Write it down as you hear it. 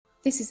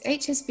This is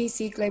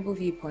HSBC Global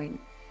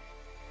Viewpoint,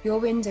 your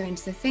window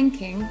into the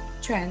thinking,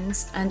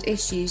 trends and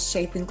issues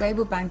shaping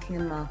global banking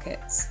and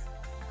markets.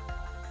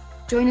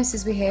 Join us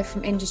as we hear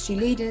from industry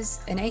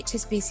leaders and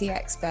HSBC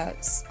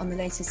experts on the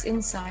latest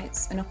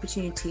insights and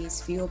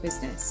opportunities for your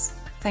business.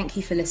 Thank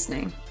you for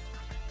listening.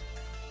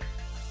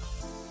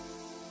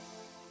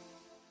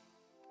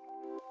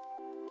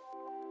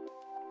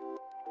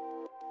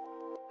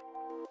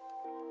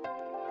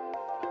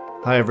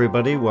 Hi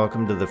everybody,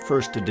 welcome to the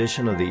first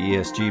edition of the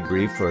ESG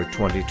Brief for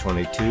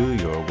 2022,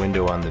 your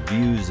window on the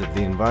views of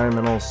the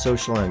environmental,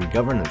 social and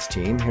governance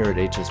team here at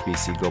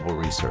HSBC Global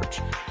Research.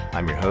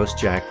 I'm your host,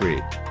 Jack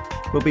Reed.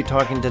 We'll be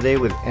talking today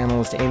with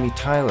analyst Amy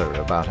Tyler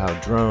about how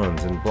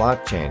drones and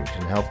blockchain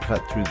can help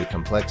cut through the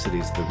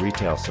complexities of the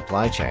retail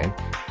supply chain.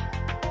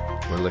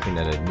 We're looking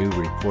at a new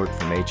report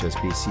from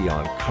HSBC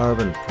on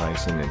carbon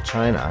pricing in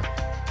China.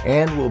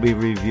 And we'll be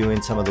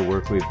reviewing some of the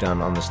work we've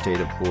done on the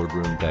state of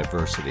boardroom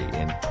diversity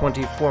in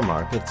 24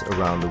 markets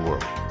around the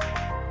world.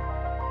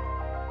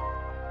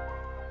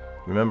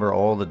 Remember,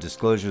 all the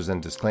disclosures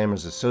and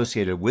disclaimers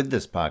associated with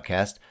this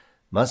podcast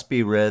must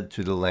be read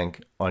through the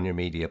link on your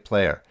media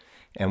player.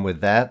 And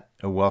with that,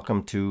 a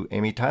welcome to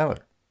Amy Tyler.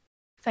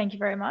 Thank you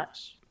very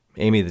much.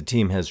 Amy, the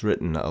team has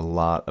written a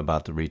lot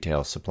about the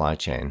retail supply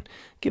chain.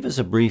 Give us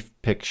a brief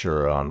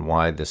picture on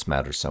why this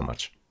matters so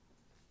much.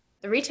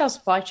 The retail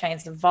supply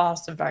chains are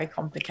vast and very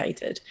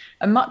complicated,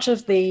 and much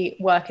of the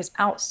work is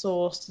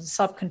outsourced and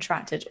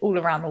subcontracted all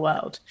around the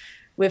world,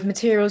 with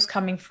materials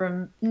coming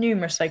from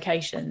numerous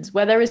locations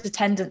where there is a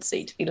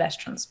tendency to be less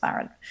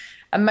transparent.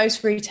 And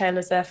most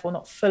retailers, therefore,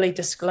 not fully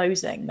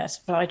disclosing their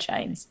supply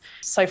chains.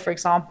 So, for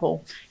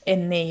example,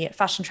 in the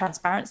Fashion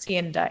Transparency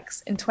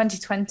Index, in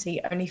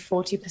 2020, only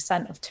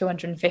 40% of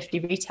 250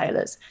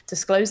 retailers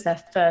disclosed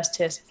their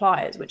first-tier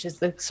suppliers, which is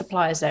the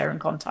suppliers they're in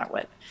contact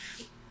with.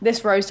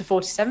 This rose to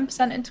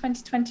 47% in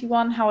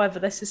 2021. However,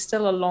 this is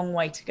still a long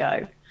way to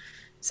go.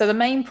 So the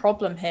main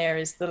problem here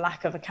is the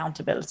lack of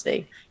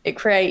accountability. It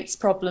creates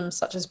problems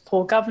such as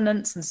poor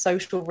governance and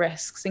social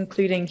risks,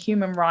 including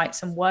human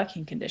rights and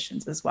working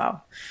conditions as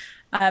well.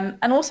 And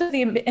also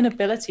the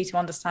inability to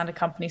understand a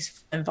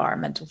company's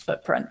environmental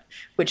footprint,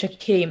 which are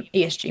key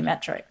ESG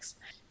metrics.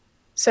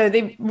 So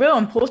the real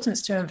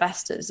importance to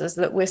investors is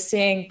that we're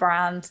seeing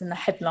brands in the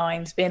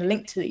headlines being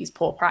linked to these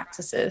poor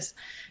practices.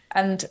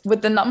 And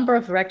with the number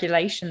of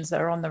regulations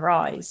that are on the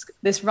rise,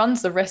 this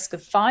runs the risk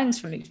of fines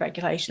from these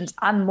regulations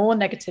and more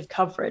negative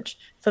coverage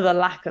for the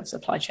lack of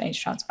supply chain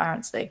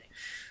transparency.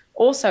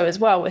 Also, as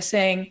well, we're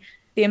seeing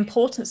the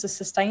importance of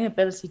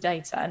sustainability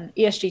data and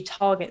ESG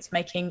targets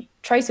making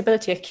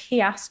traceability a key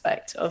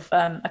aspect of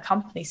a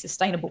company's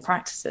sustainable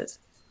practices.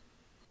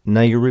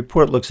 Now, your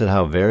report looks at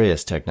how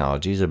various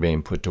technologies are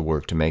being put to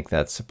work to make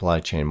that supply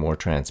chain more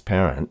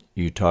transparent.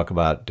 You talk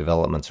about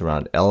developments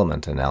around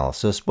element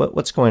analysis.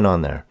 What's going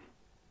on there?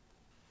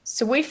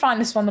 So we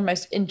find this one of the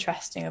most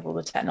interesting of all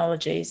the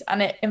technologies,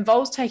 and it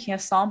involves taking a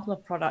sample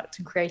of product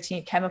and creating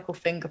a chemical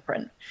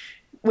fingerprint,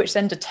 which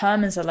then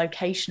determines the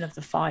location of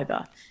the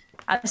fiber.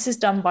 And this is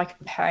done by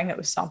comparing it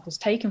with samples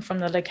taken from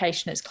the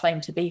location it's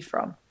claimed to be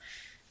from.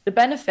 The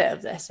benefit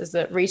of this is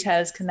that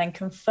retailers can then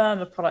confirm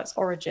a product's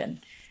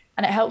origin,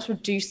 and it helps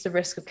reduce the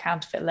risk of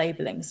counterfeit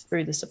labelings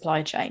through the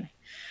supply chain.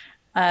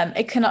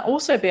 It can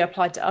also be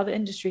applied to other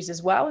industries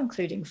as well,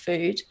 including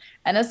food.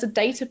 And as the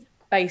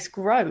database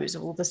grows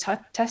of all the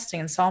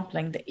testing and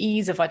sampling, the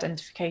ease of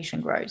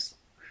identification grows.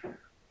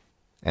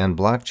 And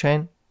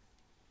blockchain?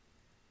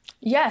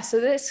 Yeah,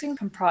 so this can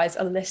comprise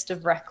a list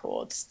of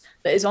records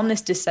that is on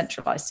this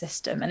decentralized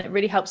system, and it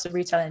really helps the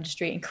retail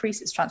industry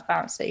increase its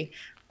transparency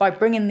by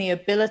bringing the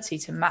ability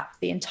to map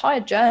the entire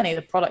journey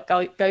the product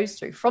goes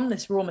through from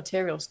this raw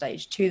material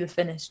stage to the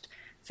finished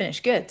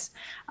goods.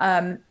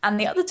 And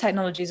the other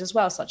technologies as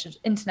well, such as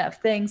Internet of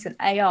Things and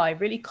AI,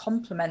 really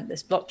complement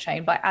this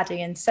blockchain by adding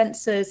in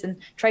sensors and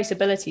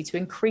traceability to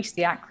increase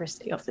the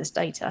accuracy of this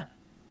data.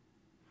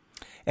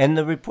 And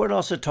the report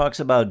also talks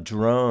about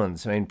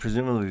drones. I mean,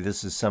 presumably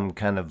this is some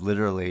kind of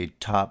literally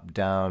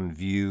top-down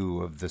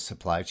view of the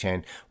supply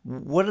chain.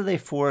 What are they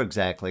for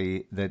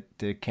exactly that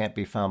can't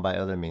be found by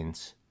other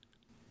means?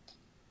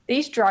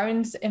 These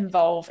drones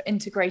involve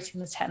integrating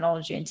the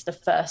technology into the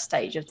first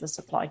stage of the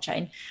supply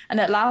chain,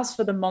 and it allows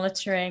for the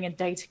monitoring and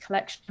data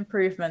collection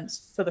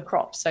improvements for the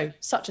crops, so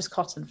such as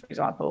cotton, for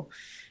example,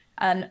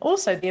 and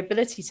also the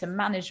ability to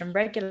manage and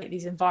regulate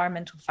these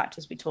environmental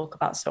factors we talk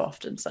about so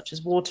often, such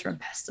as water and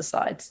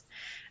pesticides.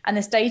 And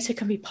this data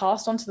can be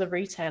passed on to the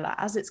retailer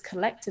as it's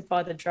collected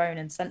by the drone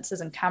and sensors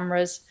and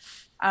cameras.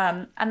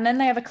 And then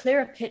they have a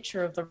clearer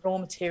picture of the raw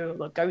material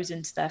that goes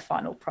into their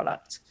final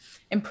product,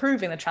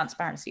 improving the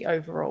transparency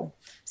overall.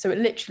 So it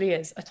literally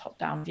is a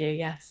top-down view,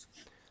 yes.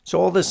 So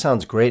all this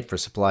sounds great for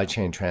supply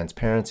chain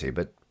transparency,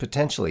 but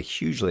potentially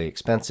hugely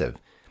expensive.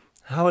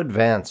 How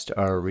advanced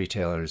are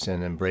retailers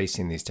in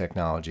embracing these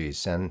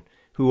technologies, and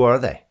who are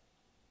they?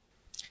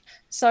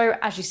 So,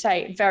 as you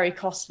say, very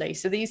costly.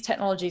 So, these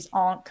technologies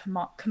aren't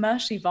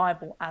commercially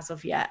viable as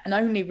of yet. And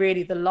only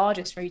really the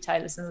largest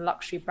retailers and the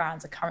luxury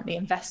brands are currently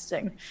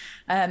investing.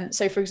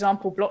 So, for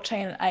example,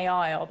 blockchain and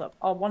AI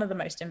are one of the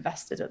most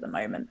invested at the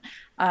moment.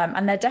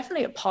 And they're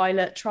definitely at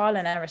pilot, trial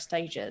and error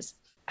stages.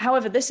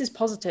 However, this is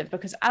positive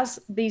because as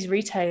these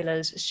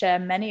retailers share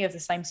many of the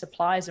same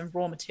suppliers and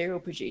raw material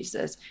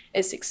producers,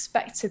 it's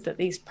expected that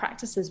these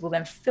practices will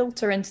then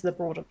filter into the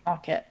broader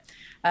market.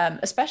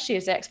 Especially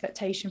as the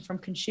expectation from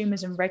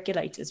consumers and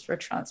regulators for a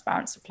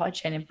transparent supply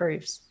chain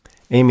improves.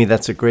 Amy,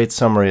 that's a great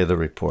summary of the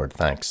report.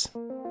 Thanks.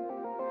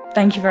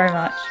 Thank you very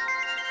much.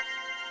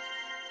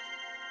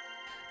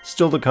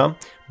 Still to come,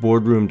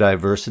 boardroom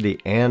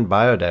diversity and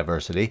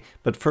biodiversity.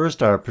 But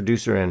first, our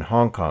producer in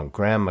Hong Kong,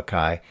 Graham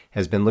Mackay,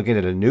 has been looking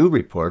at a new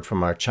report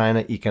from our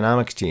China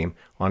economics team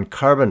on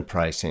carbon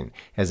pricing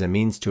as a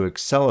means to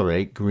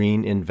accelerate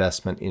green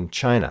investment in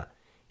China.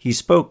 He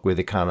spoke with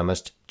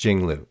economist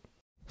Jing Liu.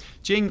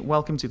 Jing,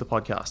 welcome to the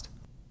podcast.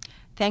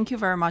 Thank you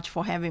very much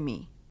for having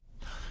me.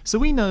 So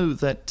we know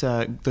that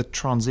the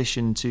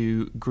transition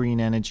to green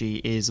energy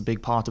is a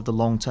big part of the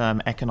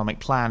long-term economic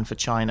plan for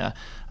China.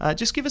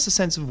 Just give us a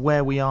sense of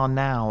where we are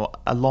now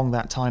along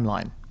that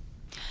timeline.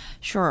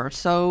 Sure.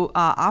 So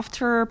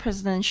after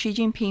President Xi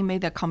Jinping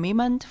made a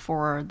commitment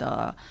for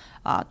the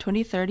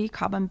 2030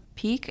 carbon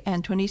peak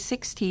and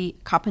 2060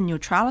 carbon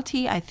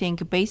neutrality, I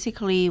think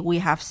basically we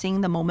have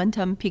seen the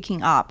momentum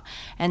picking up.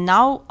 And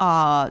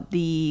now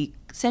the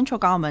central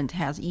government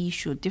has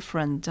issued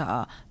different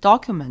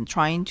documents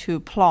trying to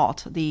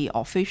plot the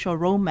official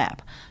roadmap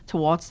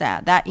towards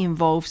that. That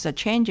involves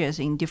changes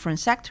in different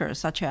sectors,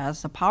 such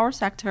as the power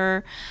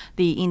sector,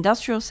 the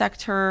industrial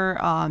sector,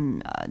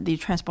 the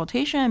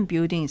transportation and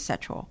building,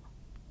 etc.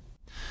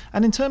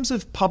 And in terms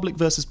of public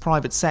versus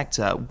private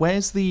sector,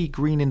 where's the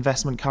green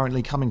investment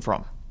currently coming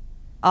from?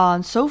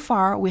 So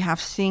far, we have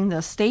seen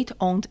the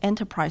state-owned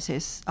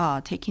enterprises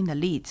taking the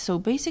lead. So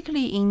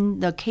basically, in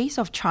the case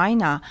of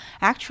China,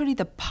 actually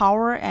the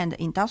power and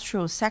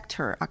industrial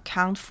sector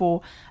account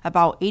for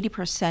about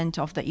 80%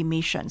 of the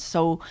emissions.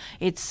 So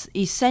it's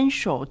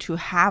essential to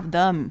have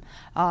them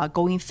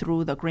going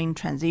through the green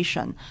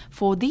transition.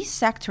 For these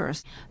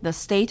sectors, the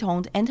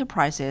state-owned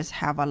enterprises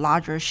have a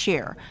larger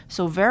share.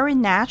 So very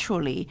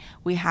naturally,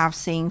 we have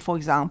seen, for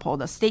example,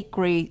 the State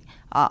Grid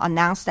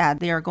announced that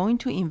they are going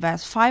to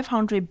invest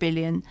 500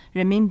 billion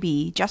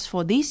renminbi just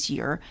for this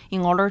year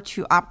in order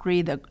to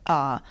upgrade the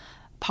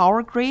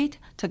power grid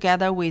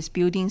together with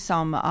building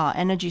some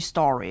energy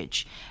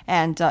storage.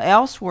 And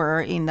elsewhere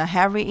in the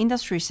heavy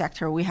industry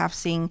sector, we have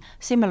seen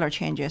similar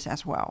changes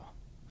as well.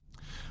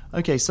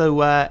 Okay, so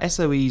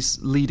SOE's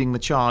leading the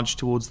charge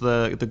towards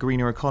the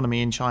greener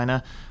economy in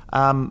China.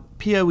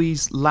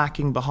 POE's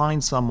lacking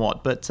behind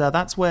somewhat, but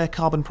that's where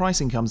carbon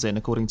pricing comes in,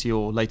 according to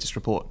your latest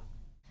report.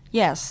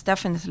 Yes,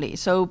 definitely.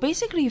 So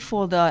basically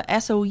for the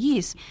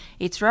SOEs,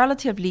 it's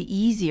relatively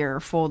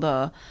easier for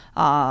the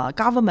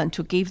government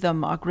to give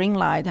them a green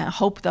light and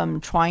help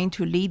them trying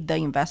to lead the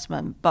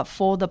investment. But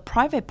for the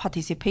private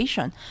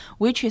participation,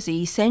 which is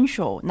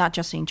essential not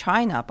just in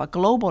China, but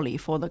globally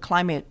for the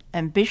climate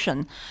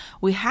ambition,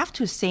 we have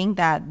to think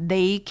that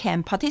they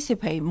can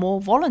participate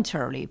more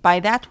voluntarily. By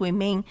that we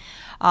mean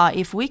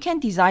if we can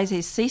design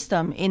a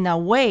system in a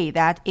way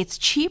that it's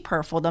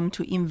cheaper for them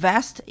to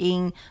invest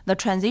in the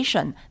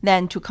transition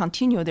than to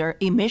continue their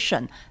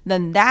emission,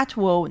 then that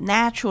will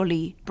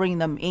naturally bring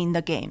them in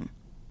the game.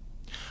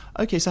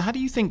 Okay, so how do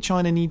you think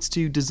China needs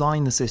to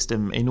design the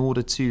system in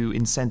order to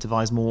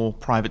incentivize more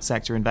private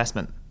sector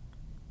investment?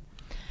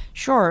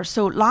 Sure.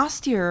 So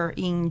last year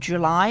in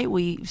July,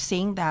 we've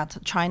seen that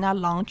China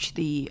launched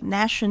the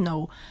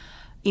National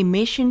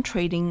Emission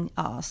Trading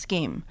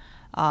Scheme.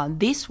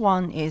 This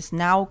one is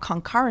now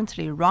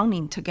concurrently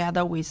running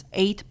together with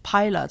 8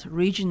 pilot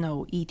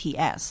regional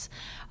ETS.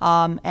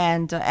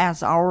 And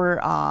as our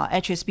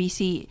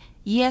HSBC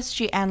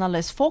ESG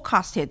analysts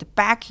forecasted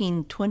back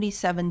in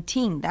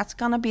 2017, that's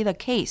going to be the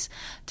case.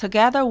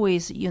 Together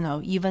with,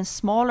 even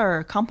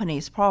smaller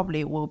companies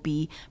probably will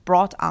be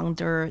brought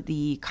under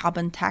the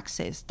carbon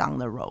taxes down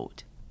the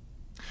road.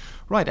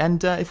 Right,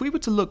 and if we were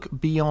to look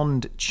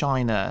beyond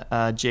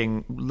China,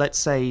 Jing, let's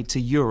say to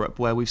Europe,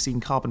 where we've seen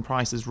carbon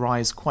prices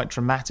rise quite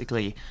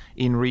dramatically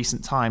in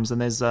recent times, and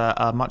there's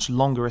a much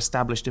longer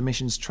established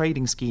emissions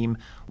trading scheme,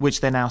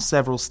 which they're now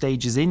several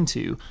stages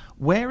into,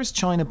 where is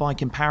China by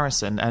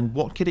comparison, and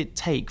what could it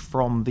take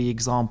from the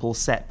example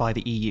set by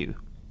the EU?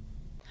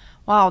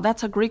 Wow,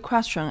 that's a great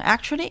question.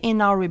 Actually,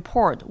 in our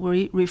report,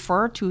 we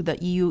refer to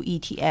the EU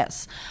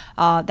ETS.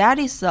 That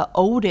is the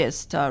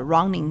oldest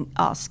running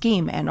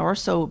scheme and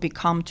also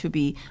become to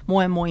be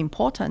more and more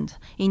important.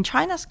 In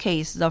China's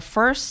case, the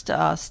first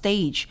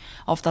stage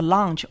of the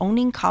launch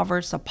only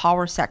covers the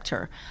power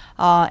sector.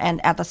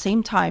 And at the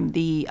same time,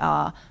 the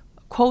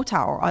quota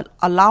or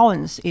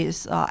allowance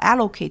is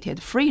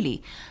allocated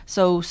freely.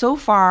 So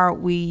far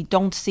we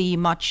don't see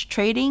much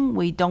trading.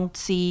 We don't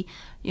see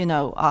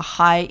a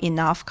high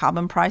enough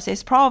carbon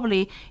prices.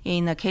 Probably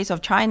in the case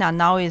of China,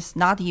 now is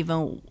not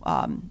even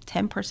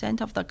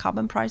 10% of the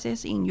carbon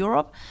prices in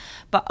Europe.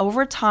 But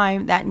over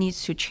time, that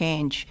needs to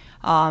change.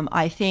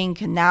 I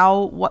think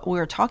now what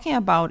we're talking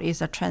about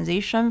is a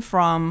transition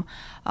from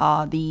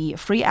the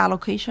free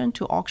allocation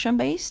to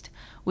auction-based,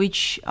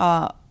 which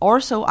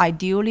also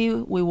ideally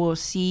we will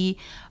see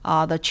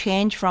the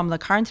change from the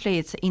currently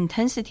it's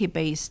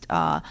intensity-based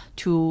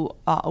to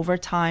over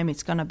time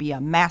it's going to be a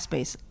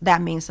mass-based.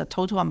 That means the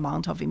total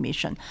amount of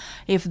emission.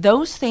 If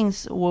those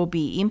things will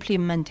be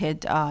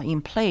implemented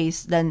in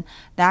place, then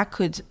that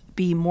could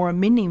be more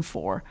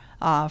meaningful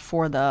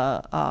for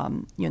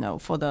the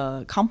for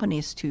the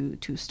companies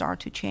to start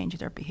to change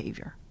their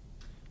behavior.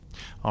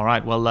 All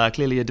right. Well,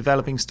 clearly a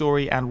developing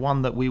story and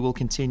one that we will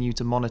continue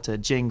to monitor.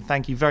 Jing,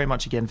 thank you very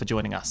much again for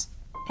joining us.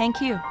 Thank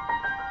you.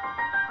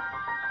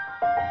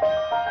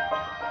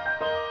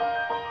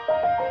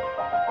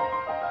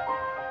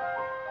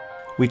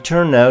 We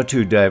turn now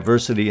to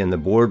diversity in the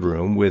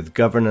boardroom with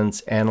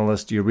governance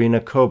analyst Irina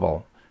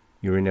Kobal.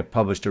 Irina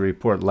published a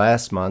report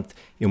last month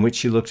in which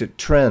she looked at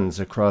trends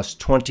across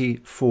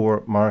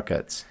 24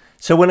 markets.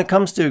 So when it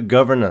comes to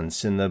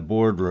governance in the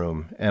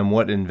boardroom and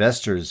what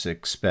investors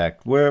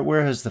expect,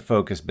 where has the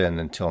focus been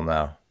until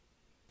now?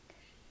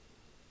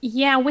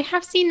 Yeah, we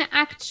have seen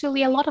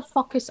actually a lot of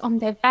focus on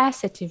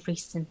diversity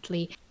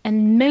recently,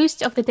 and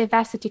most of the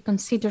diversity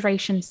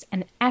considerations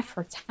and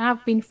efforts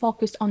have been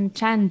focused on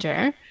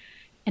gender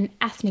and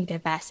ethnic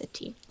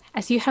diversity.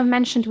 As you have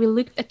mentioned, we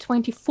looked at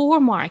 24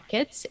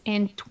 markets,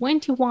 and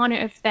 21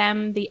 of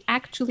them, they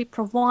actually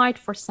provide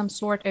for some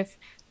sort of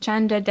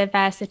gender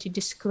diversity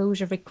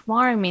disclosure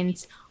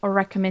requirements or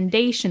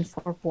recommendation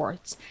for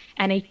boards.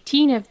 And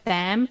 18 of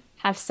them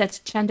have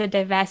set gender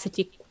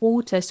diversity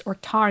quotas or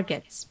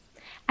targets.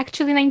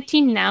 Actually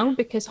 19 now,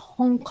 because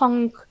Hong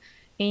Kong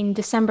in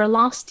December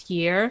last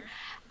year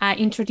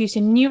introduced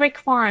a new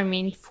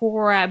requirement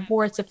for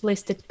boards of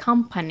listed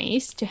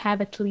companies to have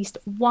at least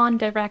one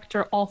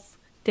director of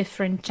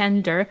different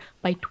gender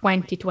by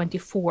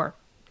 2024.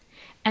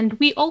 And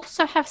we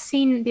also have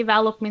seen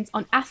developments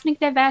on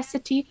ethnic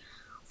diversity.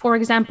 For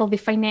example, the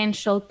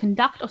Financial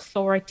Conduct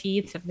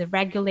Authority, the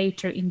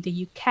regulator in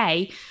the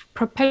UK,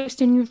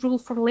 proposed a new rule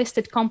for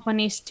listed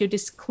companies to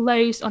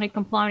disclose on a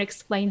comply and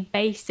explain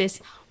basis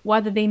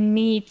whether they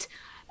meet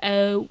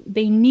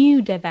the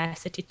new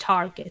diversity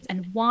targets.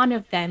 And one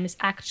of them is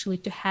actually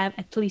to have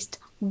at least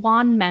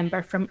one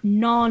member from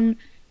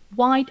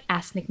non-white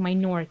ethnic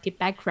minority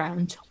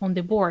background on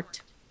the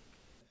board.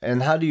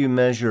 And how do you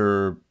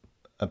measure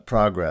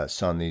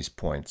progress on these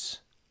points?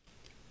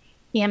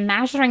 Yeah,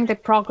 measuring the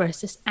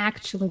progress is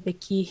actually the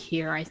key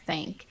here, I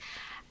think.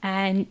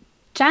 And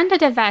gender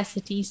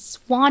diversity is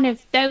one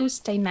of those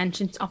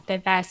dimensions of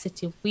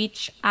diversity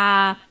which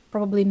are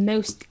probably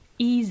most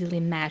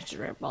easily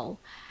measurable.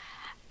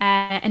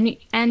 And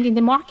in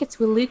the markets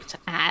we looked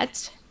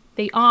at,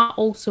 they are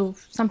also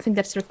something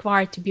that's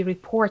required to be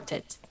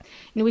reported.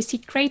 And we see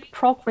great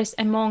progress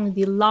among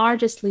the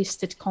largest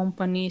listed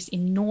companies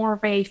in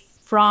Norway,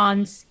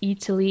 France,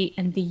 Italy,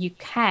 and the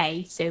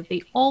UK. So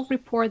they all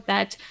report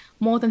that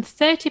more than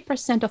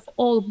 30% of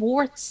all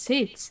board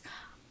seats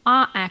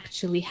are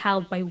actually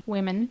held by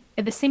women.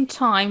 At the same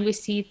time, we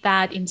see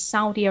that in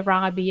Saudi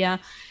Arabia,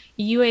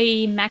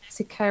 UAE,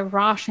 Mexico,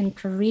 Russia, and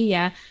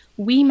Korea,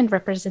 women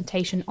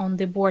representation on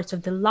the boards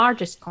of the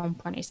largest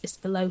companies is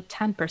below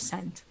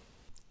 10%.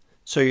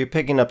 So you're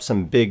picking up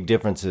some big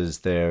differences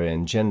there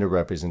in gender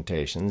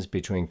representations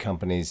between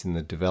companies in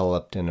the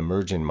developed and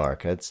emerging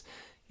markets.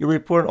 Your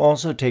report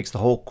also takes the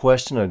whole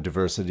question of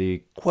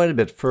diversity quite a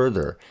bit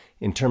further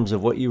in terms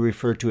of what you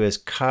refer to as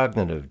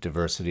cognitive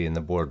diversity in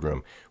the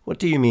boardroom. What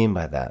do you mean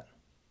by that?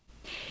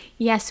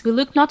 Yes, we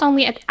look not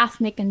only at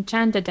ethnic and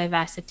gender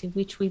diversity,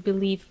 which we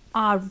believe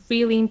are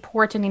really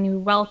important, and we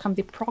welcome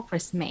the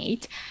progress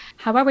made.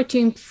 However, to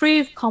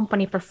improve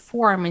company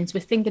performance, we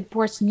think that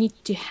boards need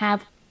to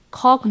have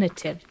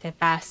cognitive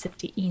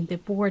diversity in the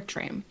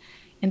boardroom.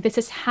 And this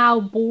is how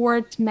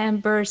board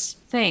members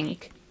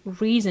think,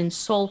 reason,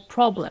 solve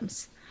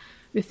problems.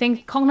 We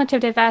think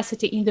cognitive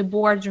diversity in the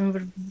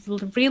boardroom will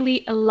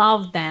really allow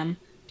them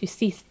to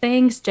see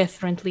things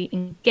differently,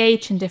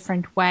 engage in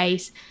different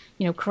ways,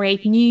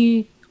 create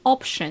new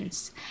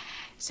options.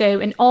 So,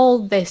 and all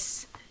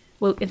this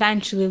will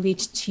eventually lead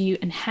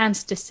to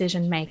enhanced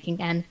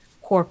decision-making and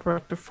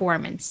corporate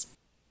performance.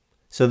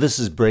 So this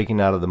is breaking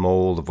out of the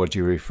mold of what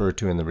you refer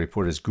to in the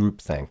report as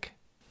groupthink.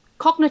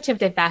 Cognitive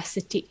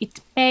diversity, it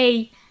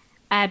may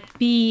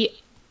be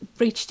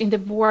reached in the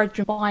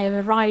boardroom by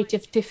a variety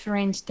of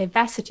different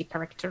diversity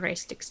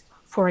characteristics.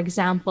 For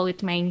example,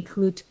 it may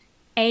include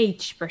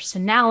age,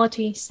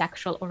 personality,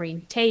 sexual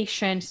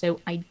orientation, so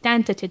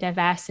identity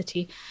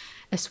diversity,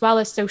 as well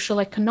as social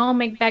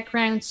economic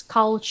backgrounds,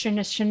 culture,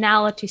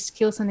 nationality,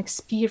 skills and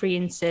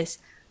experiences,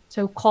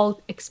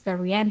 so-called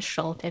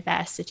experiential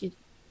diversity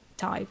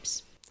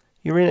types.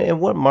 Irina, in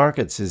what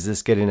markets is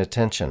this getting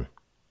attention?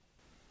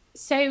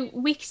 So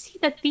we see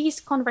that these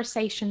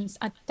conversations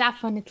are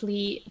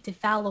definitely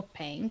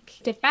developing.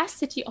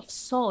 Diversity of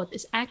thought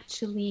is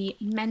actually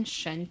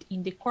mentioned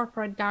in the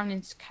corporate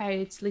governance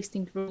codes,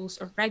 listing rules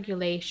or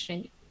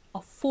regulation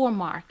of 4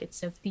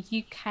 markets of the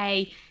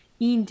UK,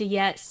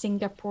 India,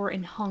 Singapore,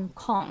 and Hong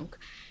Kong.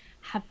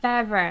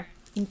 However,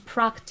 in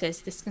practice,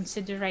 these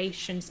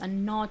considerations are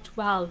not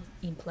well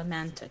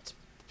implemented.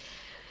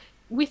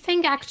 We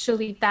think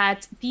actually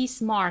that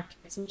these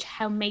markets, which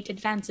have made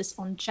advances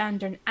on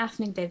gender and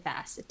ethnic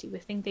diversity, we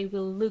think they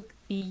will look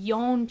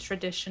beyond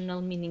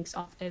traditional meanings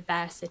of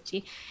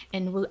diversity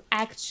and will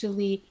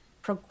actually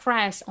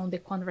progress on the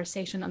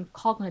conversation on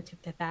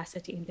cognitive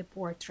diversity in the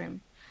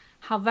boardroom.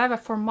 However,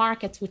 for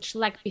markets which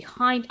lag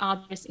behind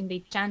others in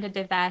the gender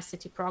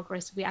diversity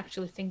progress, we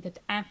actually think that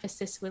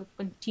emphasis will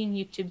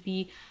continue to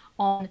be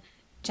on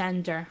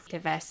gender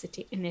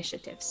diversity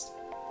initiatives.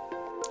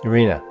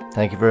 Irina,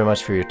 thank you very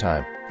much for your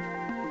time.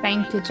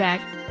 Thank you,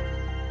 Jack.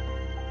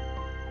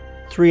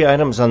 3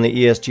 items on the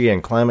ESG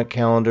and climate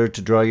calendar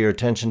to draw your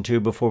attention to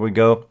before we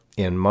go.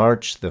 In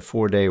March, the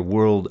 4-day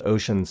World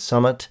Ocean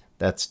Summit.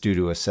 That's due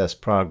to assess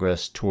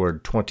progress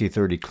toward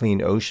 2030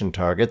 clean ocean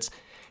targets.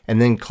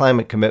 And then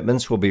climate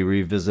commitments will be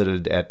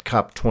revisited at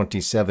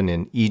COP27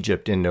 in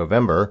Egypt in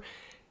November.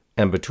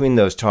 And between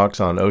those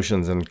talks on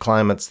oceans and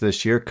climates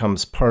this year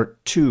comes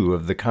part 2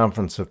 of the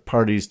Conference of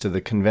Parties to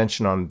the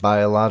Convention on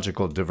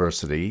Biological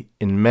Diversity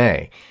in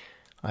May.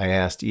 I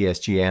asked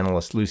ESG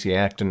analyst Lucy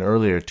Acton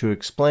earlier to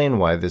explain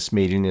why this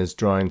meeting is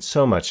drawing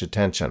so much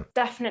attention.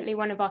 Definitely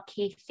one of our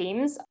key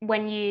themes.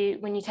 When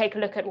you take a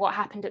look at what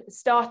happened at the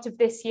start of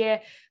this year,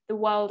 the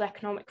World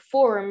Economic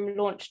Forum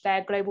launched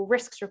their global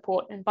risks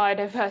report, and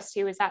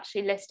biodiversity was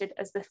actually listed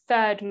as the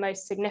 3rd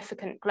most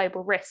significant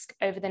global risk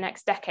over the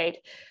next decade,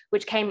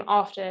 which came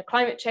after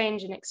climate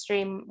change and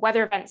extreme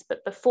weather events,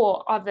 but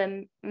before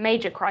other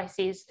major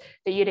crises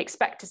that you'd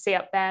expect to see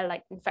up there,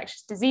 like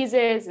infectious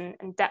diseases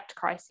and debt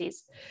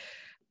crises.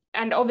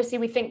 And obviously,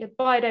 we think the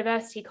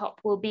Biodiversity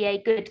COP will be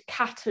a good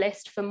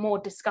catalyst for more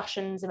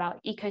discussions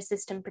about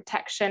ecosystem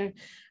protection.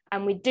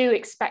 And we do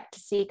expect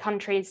to see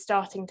countries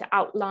starting to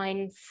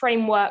outline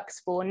frameworks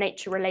for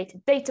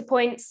nature-related data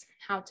points,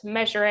 how to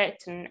measure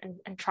it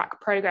and track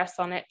progress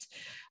on it.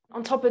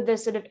 On top of the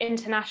sort of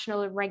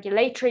international and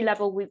regulatory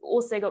level, we've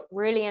also got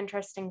really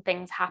interesting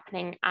things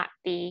happening at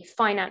the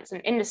finance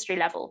and industry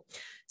level.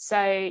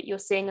 So you're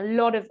seeing a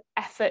lot of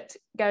effort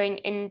going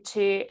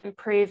into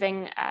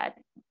improving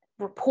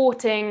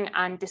reporting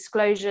and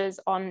disclosures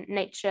on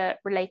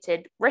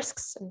nature-related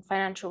risks and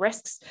financial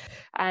risks.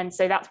 And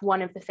so that's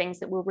one of the things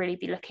that we'll really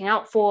be looking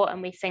out for,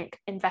 and we think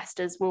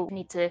investors will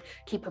need to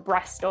keep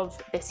abreast of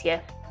this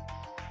year.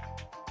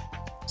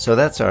 So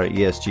that's our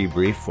ESG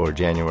brief for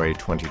January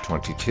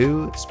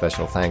 2022.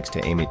 Special thanks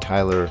to Amy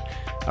Tyler,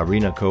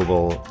 Irina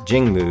Kobal,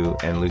 Jing Liu,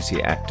 and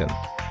Lucy Acton.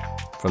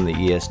 From the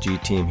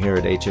ESG team here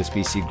at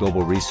HSBC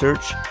Global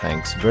Research,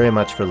 thanks very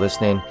much for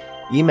listening.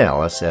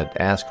 Email us at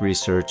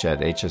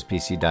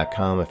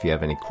askresearch@hsbc.com if you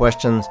have any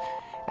questions,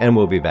 and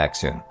we'll be back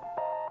soon.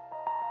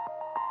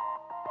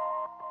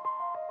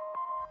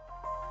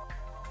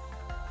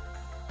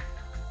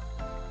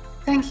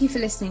 Thank you for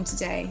listening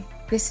today.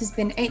 This has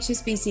been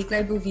HSBC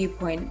Global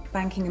Viewpoint,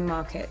 Banking and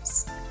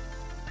Markets.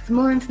 For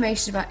more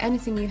information about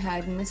anything you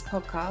heard in this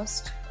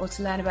podcast, or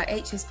to learn about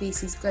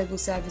HSBC's global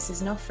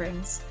services and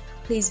offerings,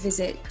 please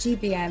visit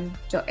gbm.hsbc.com.